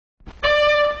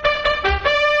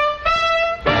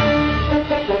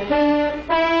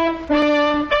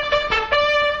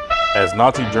As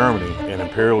Nazi Germany and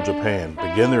Imperial Japan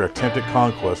began their attempted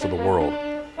conquest of the world,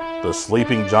 the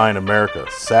sleeping giant America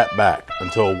sat back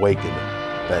until awakened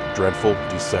that dreadful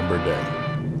December day.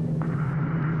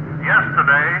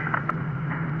 Yesterday,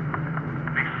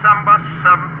 December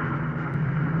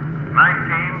 7th,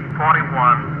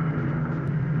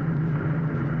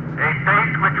 1941, a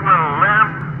date which will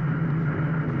live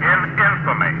in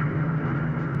infamy.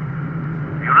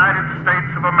 The United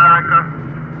States of America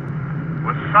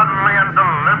was suddenly and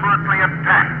deliberately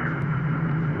attacked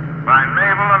by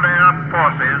naval and air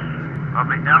forces of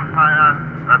the Empire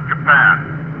of Japan.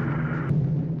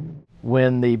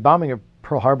 When the bombing of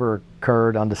Pearl Harbor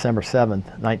occurred on December 7th,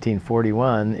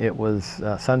 1941, it was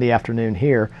Sunday afternoon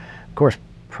here. Of course,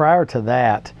 prior to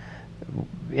that,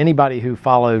 anybody who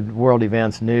followed world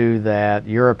events knew that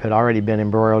Europe had already been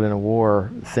embroiled in a war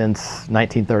since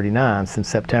 1939. Since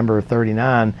September of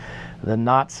 39, the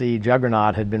Nazi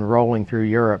juggernaut had been rolling through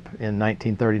Europe in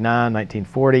 1939,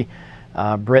 1940.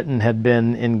 Britain had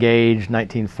been engaged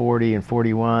 1940 and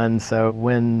 41. So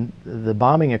when the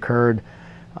bombing occurred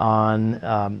on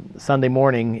Sunday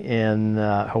morning in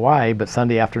Hawaii, but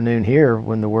Sunday afternoon here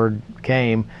when the word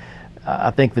came,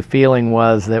 I think the feeling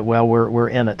was that, well, we're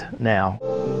in it now.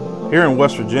 Here in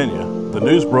West Virginia, the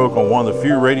news broke on one of the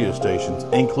few radio stations,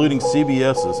 including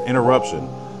CBS's interruption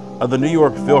of the New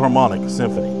York Philharmonic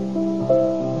Symphony.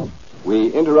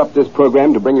 We interrupt this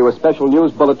program to bring you a special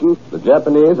news bulletin. The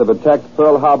Japanese have attacked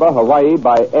Pearl Harbor, Hawaii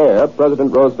by air,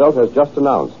 President Roosevelt has just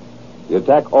announced. The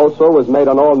attack also was made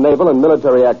on all naval and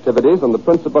military activities on the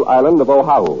principal island of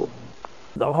Oahu.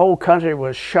 The whole country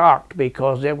was shocked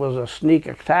because it was a sneak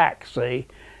attack, see,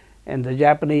 and the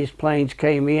Japanese planes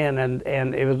came in,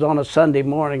 and it was on a Sunday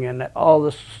morning, and all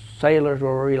the sailors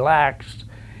were relaxed.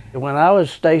 When I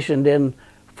was stationed in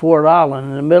Fort Island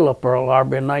in the middle of Pearl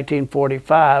Harbor in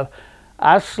 1945,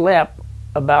 I slept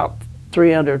about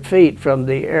 300 feet from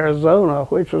the Arizona,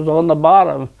 which was on the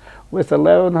bottom, with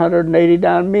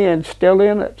 1,189 men still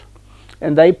in it.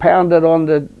 And they pounded on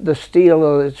the steel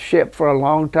of the ship for a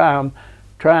long time,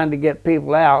 trying to get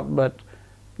people out, but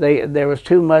there was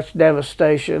too much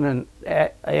devastation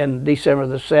in December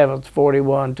the 7th,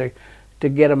 41 to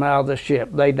get them out of the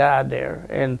ship. They died there,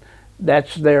 and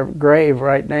that's their grave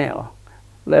right now,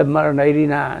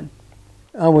 1,189.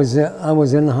 I was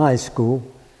in high school.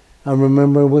 I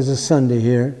remember it was a Sunday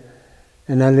here,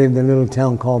 and I lived in a little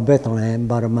town called Bethlehem,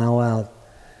 about a mile out.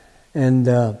 And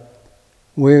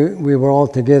we were all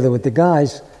together with the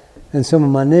guys, and some of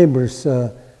my neighbors'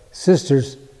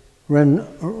 sisters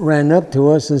ran up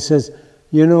to us and says,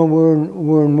 you know,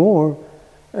 we're in war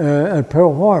at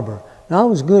Pearl Harbor. Now, I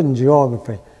was good in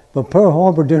geography, but Pearl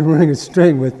Harbor didn't ring a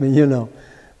string with me, you know.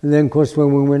 And then, of course,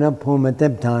 when we went up home at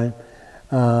that time,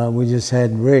 we just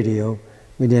had radio.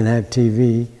 We didn't have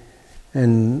TV.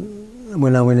 And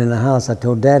when I went in the house, I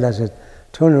told Dad, I said,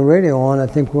 turn the radio on, I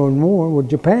think we're in war with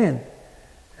Japan.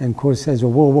 And, of course, as a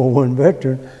World War I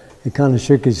veteran, he kind of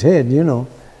shook his head, you know.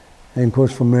 And, of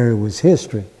course, from there it was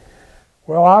history.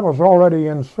 Well, I was already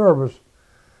in service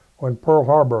when Pearl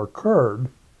Harbor occurred.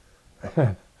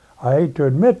 I hate to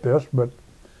admit this, but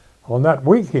on that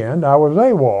weekend I was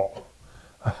AWOL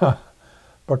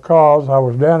because I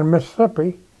was down in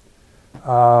Mississippi,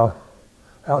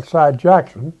 outside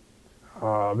Jackson.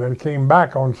 Then came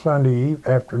back on Sunday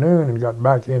afternoon and got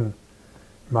back in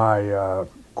my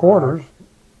quarters.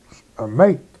 A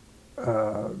mate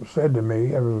said to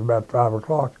me, it was about 5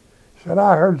 o'clock, he said,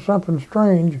 I heard something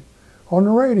strange on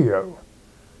the radio.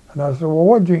 And I said, well,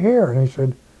 what'd you hear? And he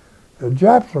said, the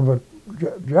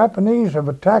Japanese have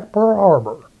attacked Pearl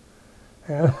Harbor.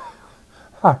 And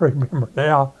I remember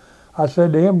now, I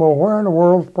said to him, well, where in the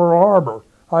world's Pearl Harbor?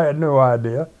 I had no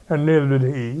idea, and neither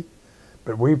did he.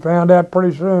 But we found out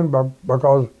pretty soon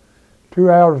because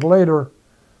 2 hours later,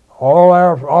 all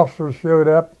our officers showed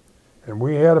up, and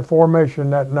we had a formation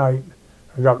that night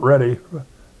and got ready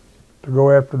to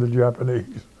go after the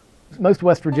Japanese. Most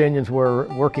West Virginians were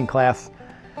working class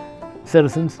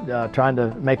citizens trying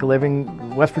to make a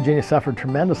living. West Virginia suffered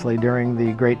tremendously during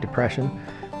the Great Depression.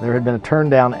 There had been a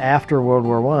turndown after World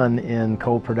War I in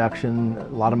coal production. A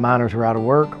lot of miners were out of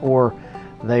work, or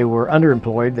they were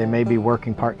underemployed. They may be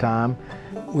working part-time.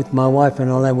 With my wife and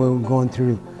all that, we were going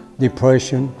through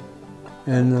depression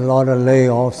and a lot of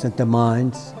layoffs at the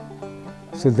mines.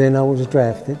 So then I was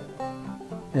drafted,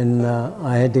 and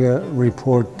I had to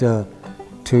report to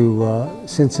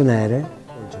Cincinnati.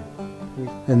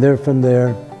 And there, from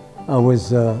there, I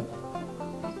was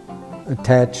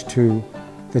attached to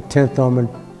the 10th Armored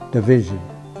Division,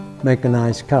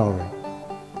 mechanized cavalry.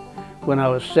 When I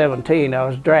was 17, I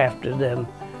was drafted, and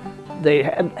they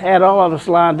had all of us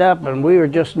lined up, and we were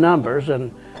just numbers,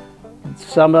 and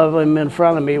Some of them in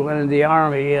front of me went in the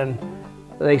Army, and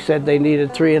they said they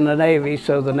needed 3 in the Navy,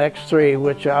 so the next 3,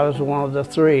 which I was one of the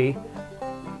 3,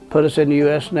 put us in the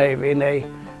U.S. Navy.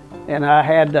 And I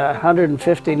had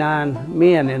 159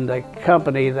 men in the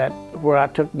company where I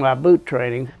took my boot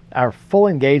training. Our full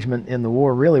engagement in the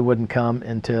war really wouldn't come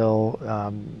until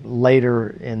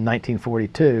later in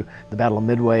 1942, the Battle of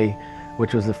Midway,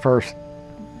 which was the first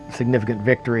significant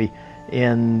victory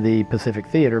in the Pacific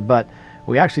theater. But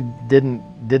we actually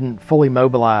didn't fully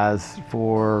mobilize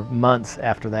for months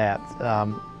after that.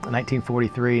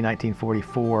 1943,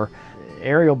 1944,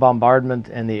 aerial bombardment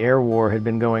and the air war had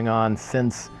been going on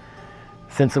since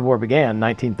the war began,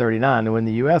 1939. And when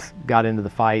the U.S. got into the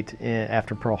fight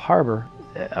after Pearl Harbor,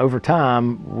 over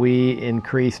time we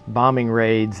increased bombing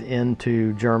raids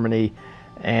into Germany,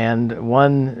 and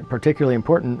one particularly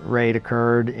important raid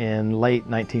occurred in late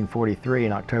 1943,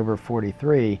 in October of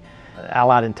 43.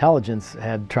 Allied intelligence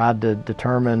had tried to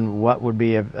determine what would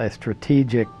be a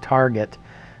strategic target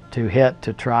to hit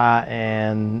to try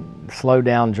and slow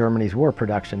down Germany's war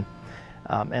production.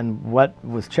 And what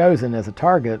was chosen as a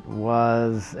target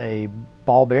was a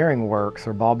ball bearing works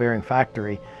or ball bearing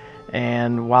factory.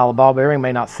 And while a ball bearing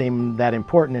may not seem that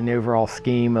important in the overall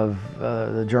scheme of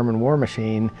the German war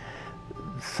machine,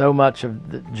 so much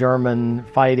of the German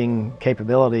fighting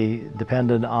capability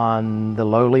depended on the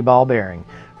lowly ball bearing.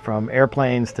 From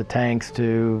airplanes to tanks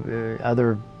to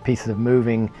other pieces of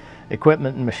moving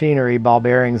equipment and machinery, ball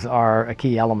bearings are a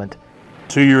key element.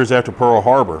 2 years after Pearl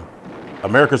Harbor,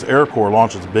 America's Air Corps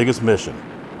launched its biggest mission.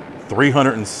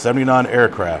 379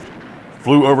 aircraft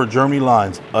flew over Germany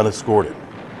lines unescorted.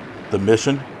 The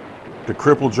mission? To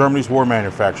cripple Germany's war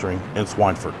manufacturing in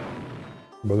Schweinfurt.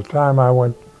 By the time I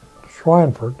went to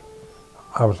Schweinfurt,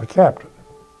 I was a captain.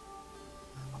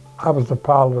 I was the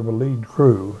pilot of a lead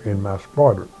crew in my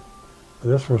squadron.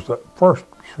 This was the first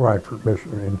Schweinfurt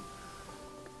mission,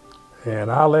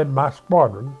 and I led my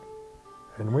squadron,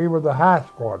 and we were the high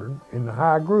squadron in the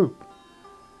high group,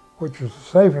 which was the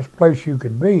safest place you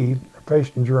could be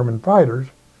facing German fighters,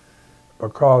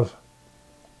 because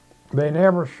they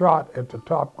never shot at the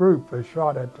top group. They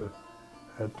shot at the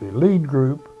lead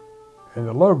group and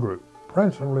the low group,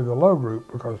 principally the low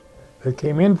group, because they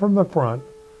came in from the front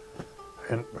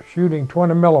and shooting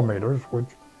 20 millimeters, which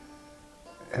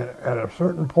at a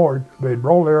certain point, they'd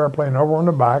roll the airplane over on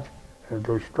the back and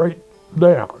go straight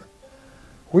down.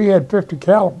 We had 50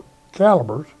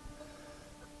 calibers,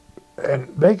 and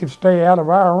they could stay out of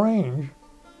our range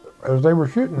as they were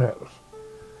shooting at us.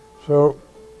 So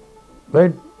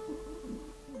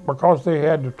because they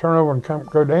had to turn over and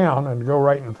go down and go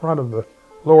right in front of the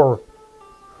lower,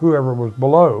 whoever was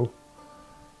below,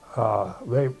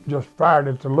 they just fired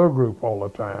at the low group all the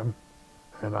time,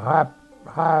 and the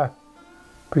high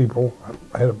people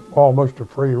had almost a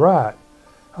free ride.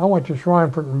 I went to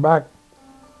Schweinfurt and back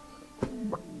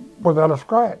without a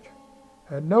scratch.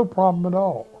 Had no problem at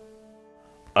all.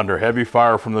 Under heavy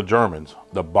fire from the Germans,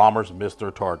 the bombers missed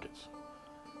their targets.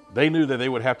 They knew that they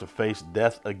would have to face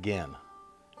death again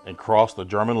and cross the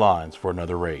German lines for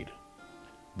another raid.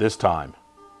 This time,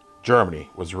 Germany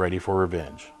was ready for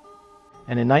revenge.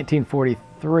 And in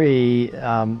 1943,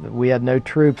 we had no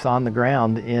troops on the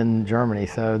ground in Germany,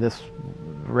 so this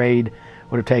raid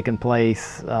would have taken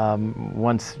place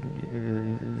once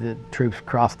the troops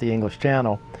crossed the English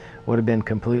Channel, would have been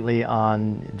completely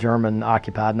on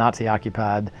German-occupied,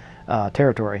 Nazi-occupied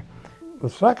territory. The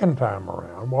second time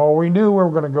around, well, we knew we were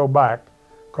going to go back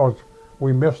because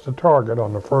we missed the target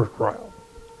on the first round.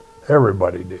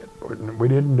 Everybody did. We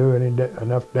didn't do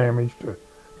enough damage to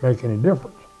make any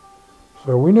difference.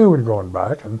 So we knew we'd going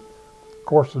back, and of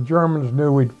course the Germans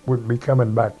knew we would be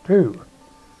coming back too.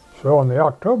 So on the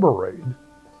October raid,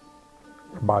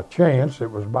 by chance,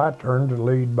 it was my turn to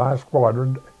lead my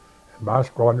squadron, and my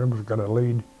squadron was going to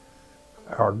lead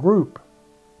our group.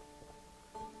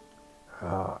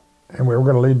 And we were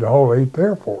going to lead the whole 8th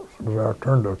Air Force. It was our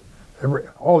turn to,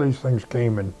 all these things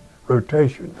came in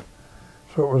rotation.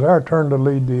 So it was our turn to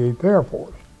lead the 8th Air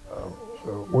Force.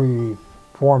 So we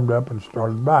formed up and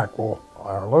started back. Well,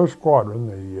 our low squadron,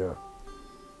 the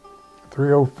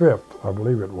 305th, I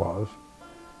believe it was,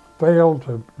 failed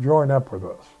to join up with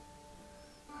us.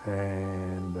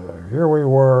 And here we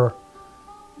were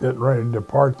getting ready to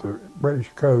depart the British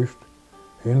coast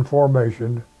in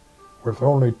formation with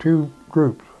only 2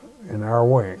 groups in our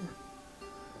wing.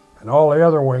 And all the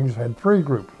other wings had 3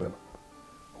 groups in them.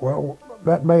 Well,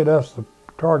 that made us the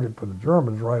target for the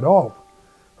Germans right off.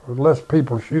 There was less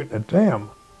people shooting at them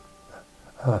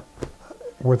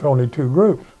with only 2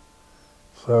 groups.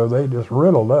 So they just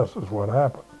riddled us is what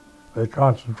happened. They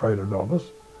concentrated on us.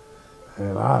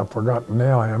 And I've forgotten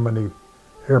now how many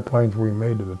airplanes we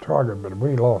made to the target, but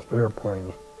we lost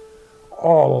airplanes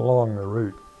all along the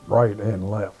route, right and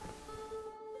left.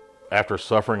 After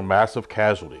suffering massive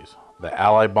casualties, the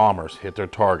Allied bombers hit their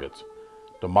targets,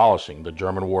 demolishing the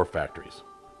German war factories.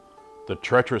 The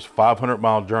treacherous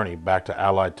 500-mile journey back to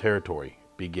Allied territory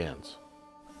begins.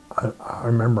 I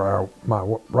remember my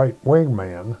right wing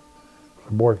man was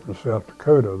a boy from South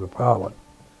Dakota, the pilot,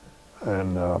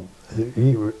 and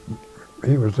he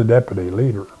was the deputy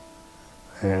leader,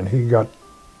 and he got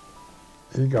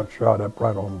shot up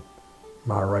right on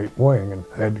my right wing and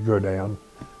had to go down,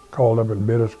 called up and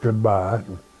bid us goodbye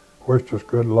and wished us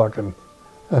good luck and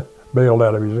bailed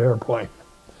out of his airplane.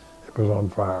 It was on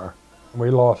fire. We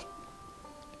lost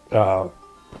the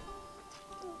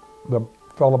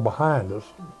fellow behind us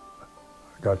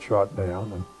got shot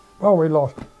down, and well, we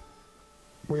lost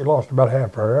about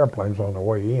half our airplanes on the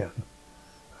way in.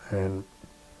 And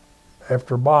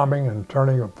after bombing and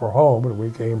turning for home, and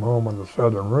we came home on the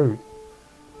southern route,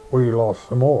 we lost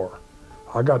some more.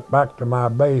 I got back to my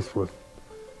base with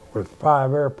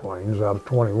 5 airplanes out of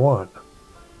 21.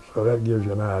 So that gives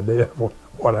you an idea of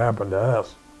what happened to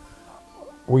us.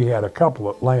 We had a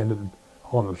couple that landed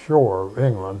on the shore of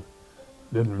England,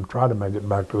 didn't try to make it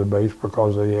back to the base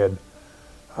because they had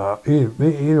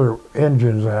either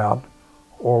engines out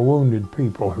or wounded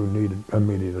people who needed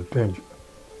immediate attention.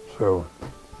 So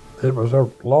it was a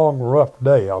long, rough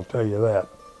day, I'll tell you that.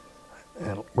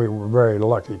 And we were very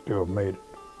lucky to have made it.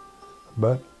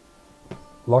 But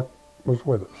luck was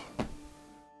with us.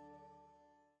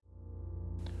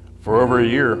 For over a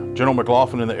year, General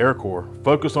McLaughlin and the Air Corps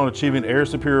focused on achieving air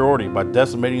superiority by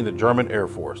decimating the German Air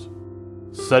Force,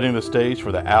 setting the stage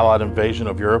for the Allied invasion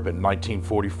of Europe in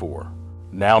 1944,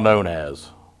 now known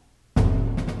as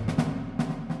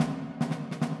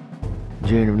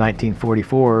June of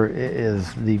 1944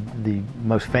 is the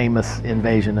most famous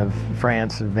invasion of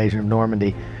France, invasion of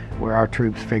Normandy, where our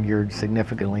troops figured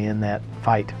significantly in that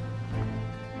fight.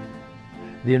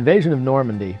 The invasion of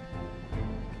Normandy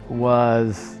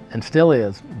was, and still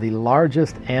is, the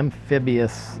largest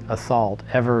amphibious assault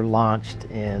ever launched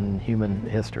in human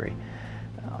history.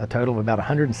 A total of about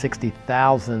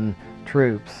 160,000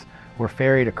 troops were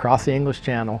ferried across the English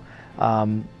Channel,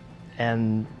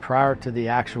 and prior to the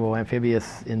actual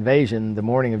amphibious invasion, the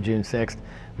morning of June 6th,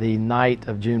 the night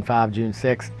of June 5, June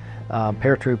 6th,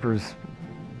 paratroopers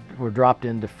were dropped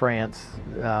into France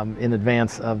in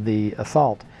advance of the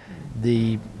assault.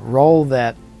 The role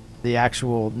that the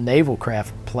actual naval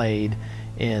craft played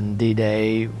in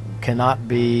D-Day cannot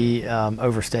be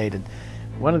overstated.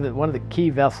 One of the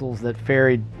key vessels that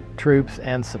ferried troops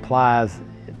and supplies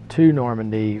to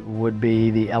Normandy would be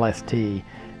the LST.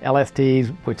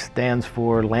 LST, which stands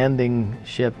for Landing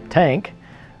Ship Tank,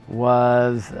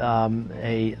 was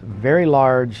a very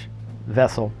large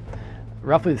vessel,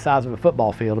 roughly the size of a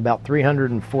football field, about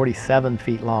 347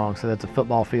 feet long, so that's a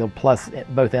football field plus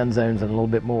both end zones and a little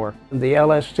bit more. The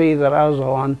LST that I was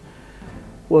on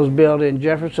was built in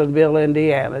Jeffersonville,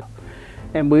 Indiana,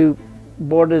 and we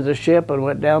boarded the ship and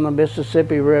went down the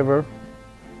Mississippi River,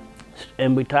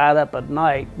 and we tied up at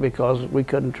night because we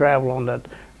couldn't travel on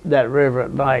that river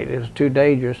at night. It was too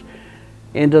dangerous.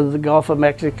 Into the Gulf of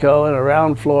Mexico and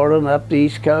around Florida and up the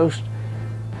East Coast,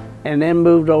 and then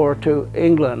moved over to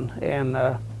England.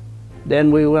 And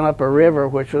then we went up a river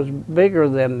which was bigger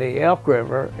than the Elk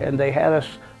River, and they had us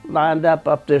lined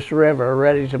up this river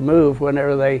ready to move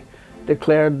whenever they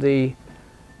declared the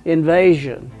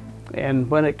invasion. And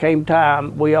when it came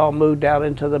time, we all moved out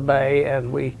into the bay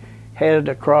and we headed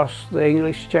across the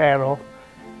English Channel,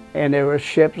 and there were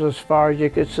ships as far as you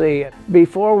could see.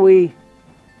 Before we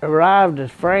arrived at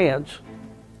France,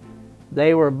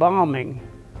 they were bombing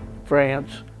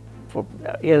France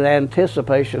in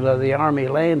anticipation of the Army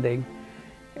landing,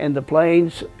 and the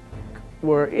planes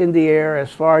were in the air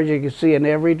as far as you could see in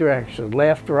every direction,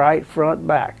 left, right, front,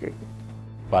 back.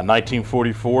 By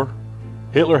 1944,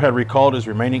 Hitler had recalled his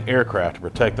remaining aircraft to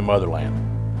protect the motherland.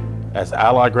 As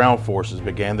Allied ground forces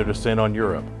began their descent on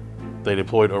Europe, they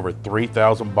deployed over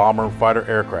 3,000 bomber and fighter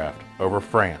aircraft over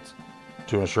France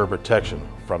to ensure protection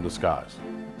from the skies.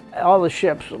 All the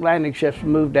ships, landing ships,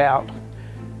 moved out,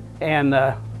 and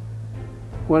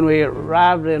when we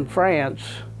arrived in France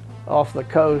off the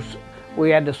coast, we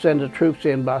had to send the troops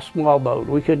in by small boat.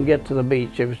 We couldn't get to the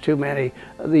beach. There was too many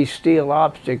of these steel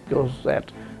obstacles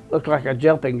that looked like a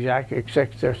jumping jack,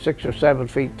 except they're 6 or 7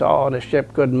 feet tall, and the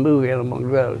ship couldn't move in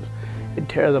among those. It'd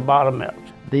tear the bottom out.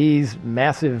 These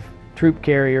massive troop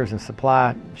carriers and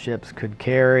supply ships could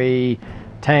carry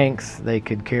tanks, they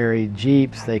could carry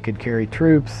jeeps, they could carry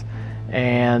troops,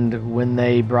 and when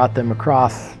they brought them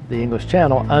across the English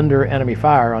Channel under enemy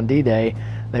fire on D-Day,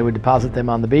 they would deposit them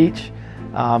on the beach,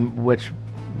 which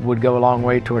would go a long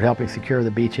way toward helping secure the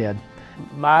beachhead.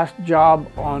 My job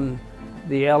on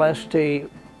the LST,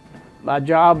 my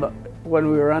job when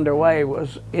we were underway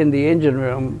was in the engine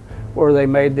room where they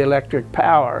made the electric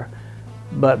power.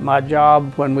 But my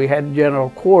job when we had general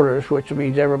quarters, which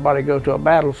means everybody go to a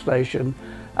battle station,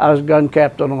 I was gun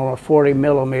captain on a 40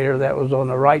 millimeter that was on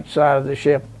the right side of the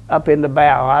ship up in the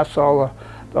bow. I saw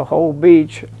the whole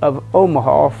beach of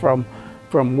Omaha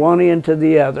from one end to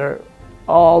the other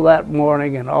all that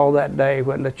morning and all that day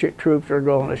when the troops were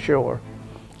going ashore.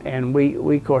 And we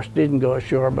of course didn't go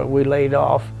ashore, but we laid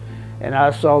off. And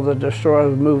I saw the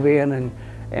destroyers move in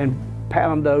and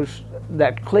pound those.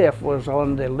 That cliff was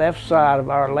on the left side of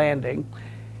our landing.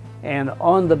 And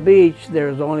on the beach,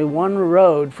 there's only one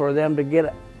road for them to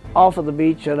get off of the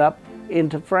beach and up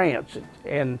into France.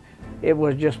 And it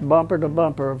was just bumper to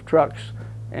bumper of trucks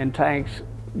and tanks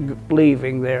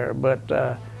leaving there. But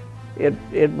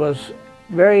it was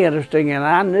very interesting, and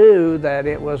I knew that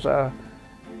it was a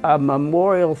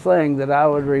memorial thing that I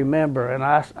would remember, and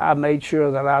I made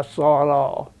sure that I saw it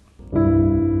all.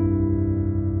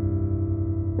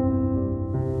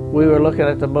 We were looking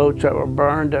at the boats that were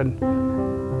burned, and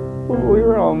we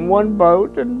were on one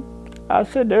boat, and I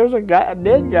said, there's a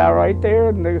dead guy right there,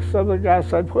 and some of the guys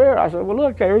said, where? I said, well,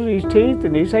 look, there's his teeth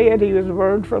and his head. He was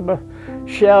burned from a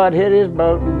shell that hit his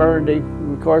boat and burned him.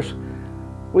 And of course,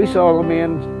 we saw the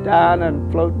men dying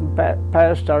and floating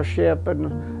past our ship,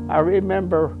 and I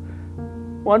remember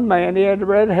one man, he had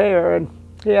red hair, and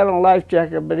he had on a life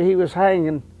jacket, but he was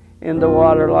hanging in the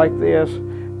water like this,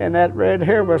 and that red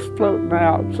hair was floating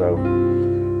out. So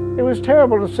it was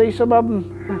terrible to see some of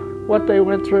them, what they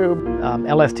went through.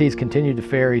 LSTs continued to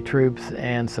ferry troops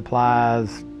and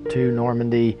supplies to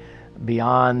Normandy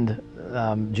beyond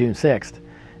June 6th.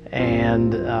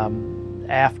 And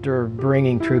after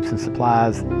bringing troops and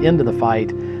supplies into the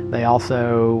fight, they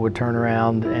also would turn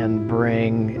around and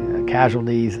bring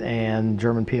casualties and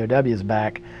German POWs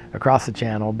back across the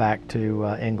channel back to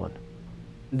England.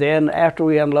 Then after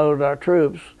we unloaded our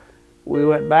troops, we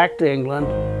went back to England,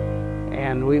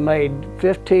 and we made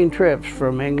 15 trips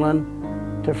from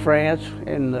England to France.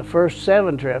 In the first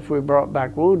 7 trips, we brought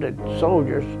back wounded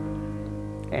soldiers.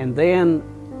 And then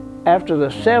after the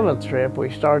 7th trip, we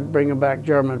started bringing back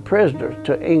German prisoners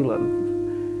to England.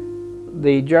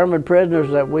 The German prisoners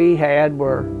that we had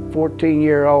were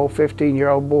 14-year-old,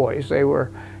 15-year-old boys. They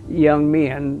were young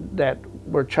men that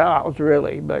were childs,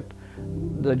 really, but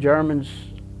the Germans,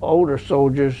 older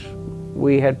soldiers,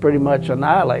 we had pretty much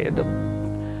annihilated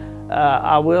them.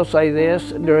 I will say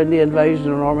this, during the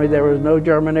invasion of Normandy, there was no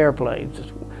German airplanes.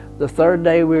 The 3rd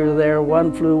day we were there,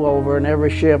 one flew over, and every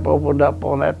ship opened up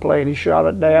on that plane. He shot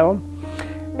it down,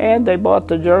 and they brought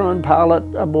the German pilot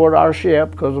aboard our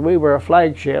ship because we were a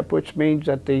flagship, which means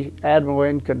that the admiral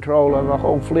in control of the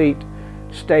whole fleet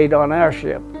stayed on our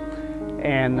ship.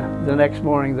 And the next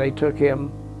morning they took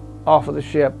him off of the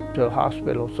ship to a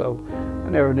hospital, so I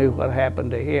never knew what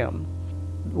happened to him.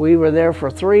 We were there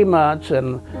for 3 months,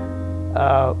 and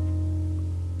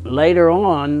later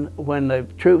on, when the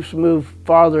troops moved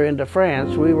farther into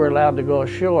France, we were allowed to go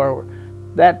ashore.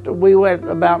 We went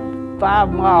about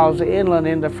 5 miles inland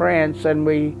into France, and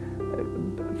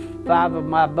 5 of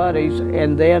my buddies,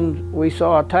 and then we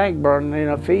saw a tank burning in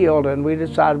a field, and we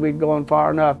decided we'd gone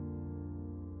far enough.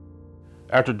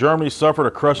 After Germany suffered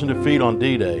a crushing defeat on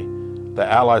D-Day, the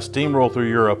Allies steamrolled through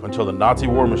Europe until the Nazi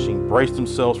war machine braced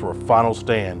themselves for a final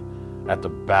stand at the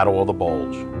Battle of the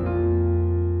Bulge.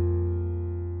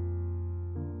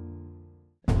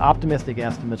 Optimistic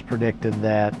estimates predicted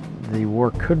that the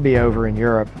war could be over in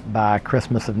Europe by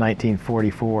Christmas of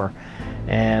 1944.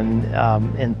 And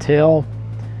until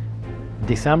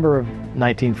December of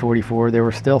 1944, there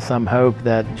was still some hope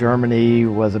that Germany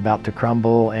was about to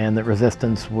crumble and that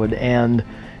resistance would end,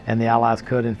 and the Allies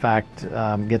could, in fact,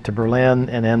 get to Berlin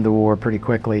and end the war pretty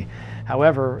quickly.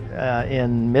 However,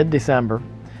 in mid-December,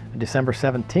 December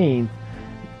 17th,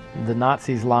 the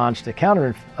Nazis launched a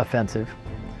counteroffensive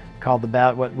called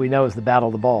what we know as the Battle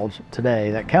of the Bulge today.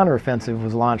 That counteroffensive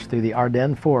was launched through the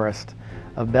Ardennes forest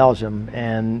of Belgium,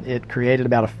 and it created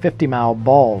about a 50-mile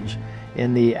bulge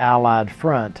in the Allied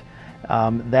front.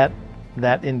 That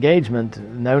engagement,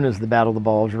 known as the Battle of the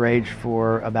Bulge, raged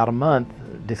for about a month,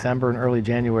 December and early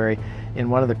January, in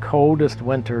one of the coldest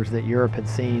winters that Europe had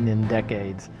seen in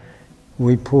decades.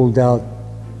 We pulled out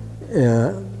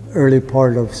early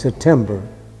part of September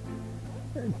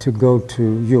to go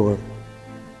to Europe.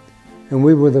 And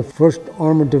we were the 1st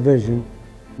Armored Division.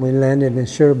 We landed in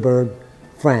Cherbourg,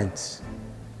 France.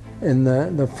 and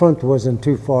the front wasn't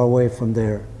too far away from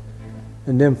there.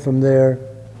 And then from there,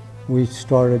 we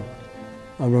started,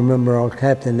 I remember our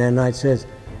captain that night says,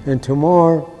 and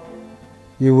tomorrow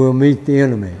you will meet the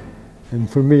enemy. And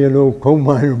for me, an old coal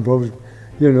miner,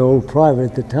 old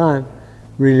private at the time,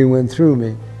 really went through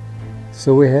me.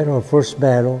 So we had our first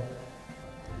battle.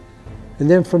 And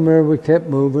then from there, we kept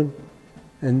moving.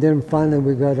 And then finally,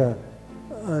 we got a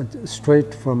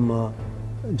straight from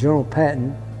General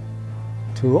Patton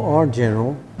to our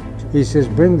general. He says,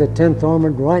 bring the 10th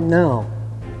Armored right now.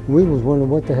 We was wondering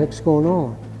what the heck's going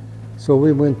on. So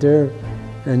we went there,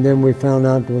 and then we found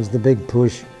out it was the big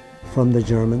push from the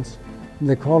Germans.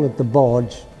 They call it the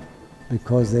Bulge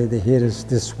because they hit us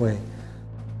this way.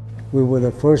 We were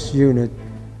the first unit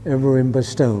ever in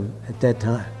Bastogne at that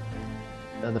time.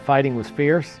 The fighting was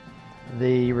fierce.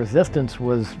 The resistance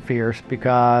was fierce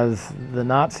because the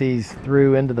Nazis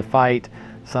threw into the fight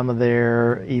some of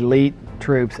their elite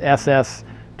troops, SS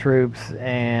troops,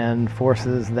 and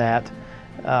forces that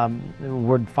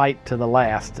would fight to the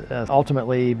last.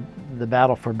 Ultimately, the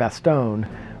battle for Bastogne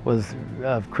was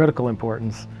of critical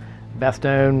importance.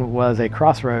 Bastogne was a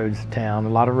crossroads town. A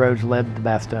lot of roads led to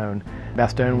Bastogne.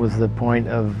 Bastogne was the point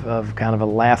of kind of a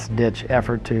last-ditch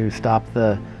effort to stop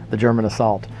the German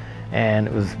assault. And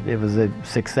it was a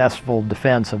successful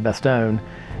defense of Bastogne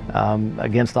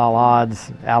against all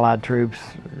odds. Allied troops,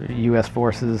 U.S.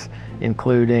 forces,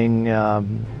 including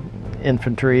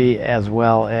infantry as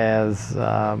well as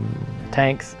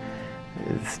tanks,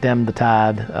 stemmed the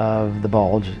tide of the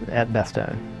Bulge at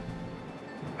Bastogne.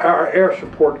 Our air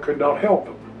support could not help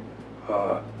them.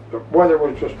 The weather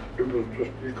was just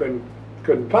you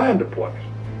couldn't find a place.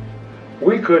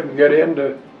 We couldn't get in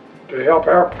to help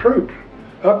our troops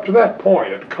up to that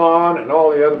point at Caen and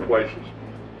all the other places.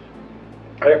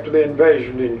 After the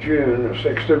invasion in June, the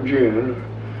 6th of June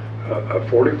of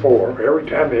 44, every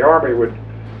time the Army would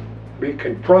be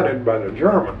confronted by the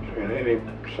Germans in any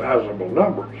sizable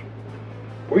numbers,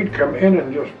 we'd come in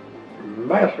and just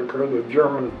massacre the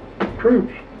German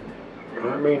troops.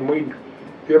 I mean, we'd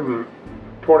give them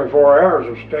 24 hours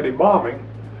of steady bombing,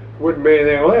 wouldn't be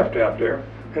anything left out there,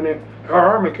 and then our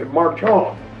Army could march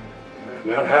on.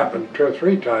 And that happened 2 or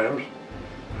 3 times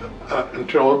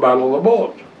until the Battle of the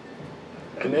Bulge.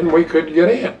 And then we could get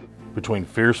in. Between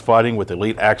fierce fighting with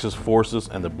elite Axis forces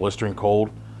and the blistering cold,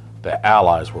 the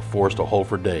Allies were forced to hold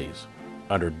for days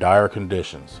under dire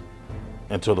conditions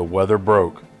until the weather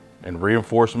broke and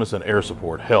reinforcements and air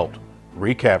support helped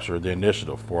recapture the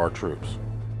initiative for our troops.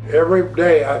 Every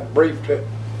day I briefed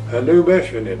a new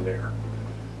mission in there.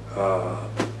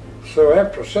 So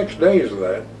after 6 days of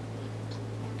that,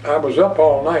 I was up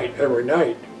all night, every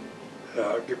night,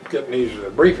 getting these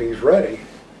briefings ready.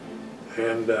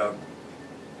 And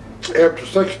after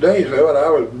 6 days of it, I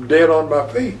was dead on my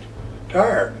feet,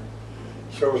 tired.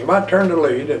 So it was my turn to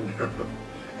lead, and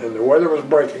the weather was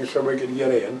breaking so we could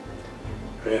get in.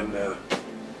 And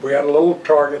we had a little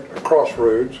target, a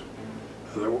crossroads.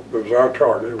 It was our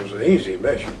target. It was an easy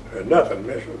mission, a nothing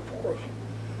mission for us.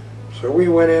 So we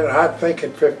went in, I think,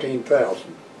 at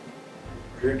 15,000.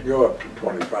 We'd go up to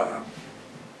 25.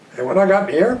 And when I got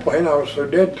in the airplane, I was so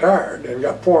dead tired and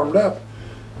got formed up.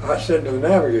 I said to the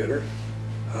navigator,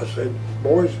 I said,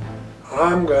 boys,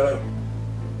 I'm going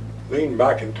to lean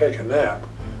back and take a nap.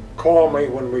 Call me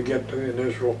when we get to the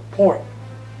initial point.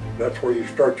 That's where you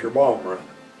start your bomb run.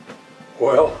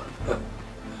 Well,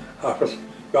 I was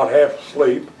about half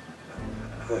asleep.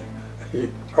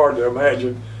 It's hard to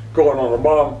imagine going on a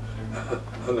bomb,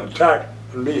 an attack,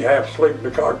 and be half asleep in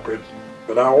the cockpit,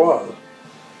 but I was.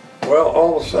 Well,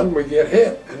 all of a sudden we get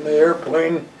hit, and the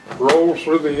airplane rolls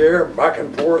through the air, back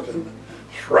and forth, and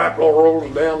shrapnel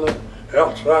rolls down the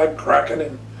outside, cracking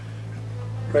and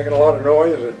making a lot of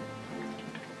noise. And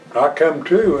I come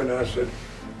to, and I said,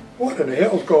 what in the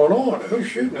hell's going on? Who's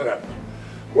shooting at us?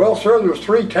 Well, sir, there's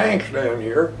 3 tanks down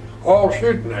here, all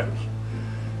shooting at us.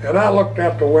 And I looked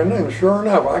out the window, and sure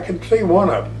enough, I could see one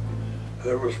of them.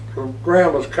 The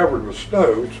ground was covered with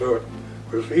snow, so it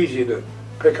was easy to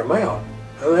pick them out.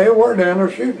 And they were down there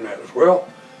shooting at us. Well,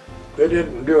 they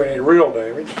didn't do any real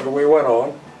damage, so we went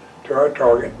on to our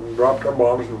target and dropped our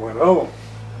bombs and went home.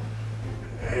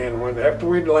 And after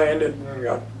we'd landed and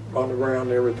got on the ground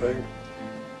and everything,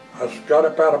 I got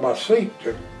up out of my seat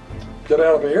to get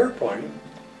out of the airplane,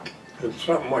 and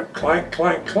something went clank,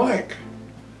 clank, clank.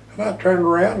 And I turned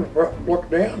around and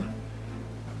looked down.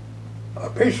 A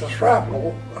piece of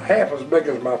shrapnel, half as big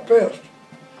as my fist,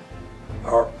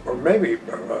 or maybe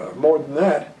more than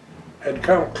that, had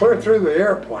come clear through the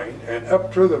airplane and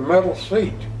up through the metal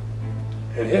seat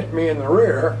and hit me in the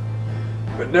rear,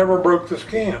 but never broke the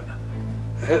skin.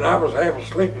 And I was half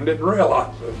asleep and didn't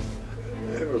realize it.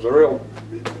 It was a real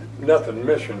nothing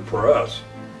mission for us.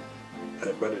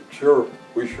 But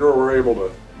we sure were able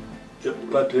to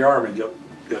let the Army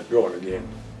get going again.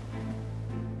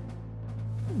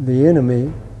 The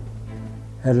enemy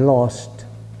had lost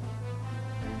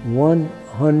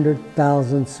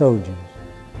 100,000 soldiers.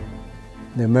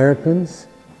 The Americans,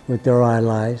 with their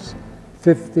allies,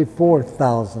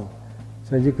 54,000.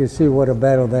 So you can see what a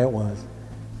battle that was.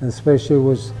 And especially it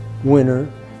was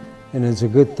winter, and it's a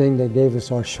good thing they gave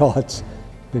us our shots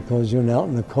because you're out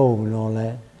in the cold and all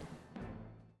that.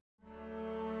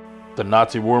 The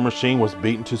Nazi war machine was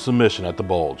beaten to submission at the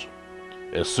Bulge.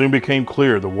 It soon became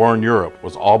clear the war in Europe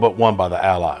was all but won by the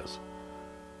Allies.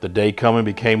 The day coming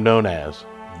became known as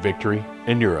Victory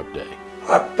in Europe Day.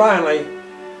 I finally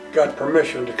got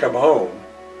permission to come home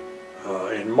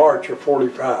in March of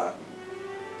 '45,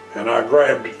 and I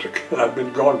grabbed it. I'd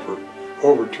been gone for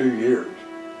over 2 years.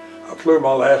 I flew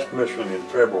my last mission in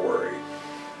February,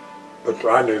 but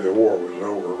I knew the war was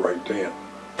over right then.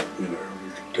 You know,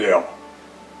 you could tell.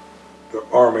 The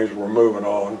armies were moving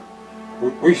on.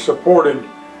 We supported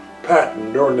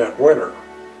Patton during that winter.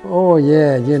 Oh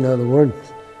yeah, you know, the word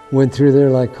went through there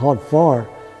like hot fire.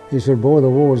 He said, boy, the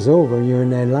war's over, you're in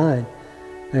that line.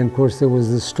 And of course there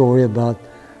was the story about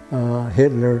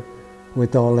Hitler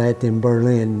with all that in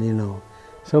Berlin, you know.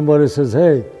 Somebody says,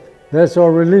 hey, that's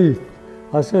our relief.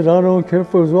 I said, I don't care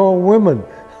if it was all women.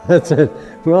 I said,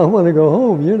 well, I want to go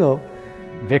home, you know.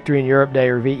 Victory in Europe Day,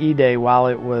 or VE Day, while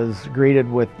it was greeted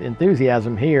with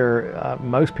enthusiasm here,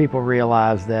 most people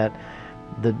realized that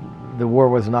the war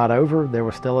was not over. There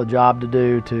was still a job to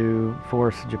do to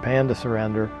force Japan to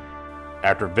surrender.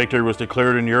 After victory was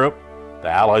declared in Europe, the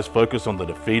Allies focused on the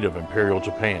defeat of Imperial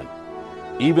Japan.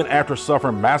 Even after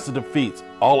suffering massive defeats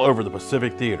all over the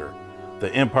Pacific Theater,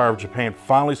 the Empire of Japan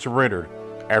finally surrendered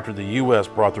after the U.S.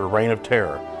 brought their reign of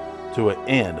terror to an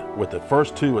end with the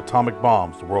first 2 atomic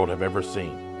bombs the world have ever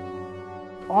seen.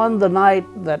 On the night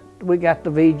that we got the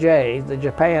VJ, the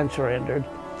Japan surrendered,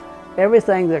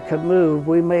 everything that could move,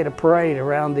 we made a parade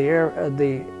around the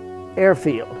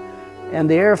airfield. And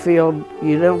the airfield,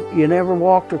 you never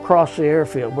walked across the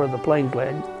airfield where the planes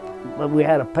landed, but we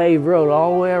had a paved road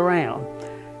all the way around.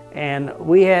 And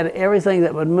we had everything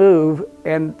that would move,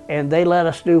 and they let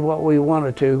us do what we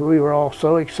wanted to. We were all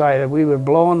so excited. We were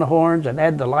blowing the horns and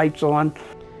had the lights on.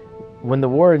 When the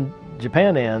war in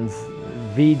Japan ends,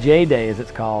 VJ Day as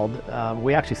it's called,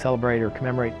 we actually celebrate or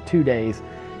commemorate 2 days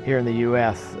here in the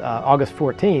U.S. August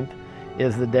 14th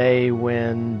is the day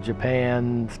when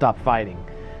Japan stopped fighting.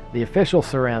 The official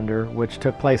surrender, which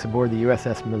took place aboard the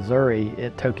USS Missouri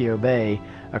at Tokyo Bay,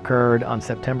 occurred on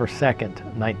September 2nd,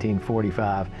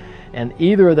 1945. And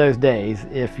either of those days,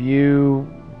 if you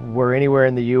were anywhere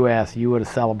in the U.S., you would have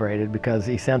celebrated, because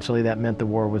essentially that meant the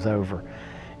war was over.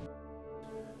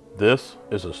 This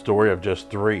is a story of just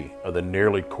 3 of the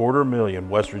nearly 250,000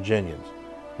 West Virginians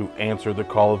who answered the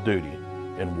call of duty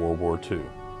in World War II,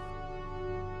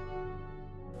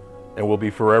 and will be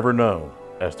forever known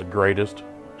as the greatest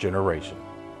generation.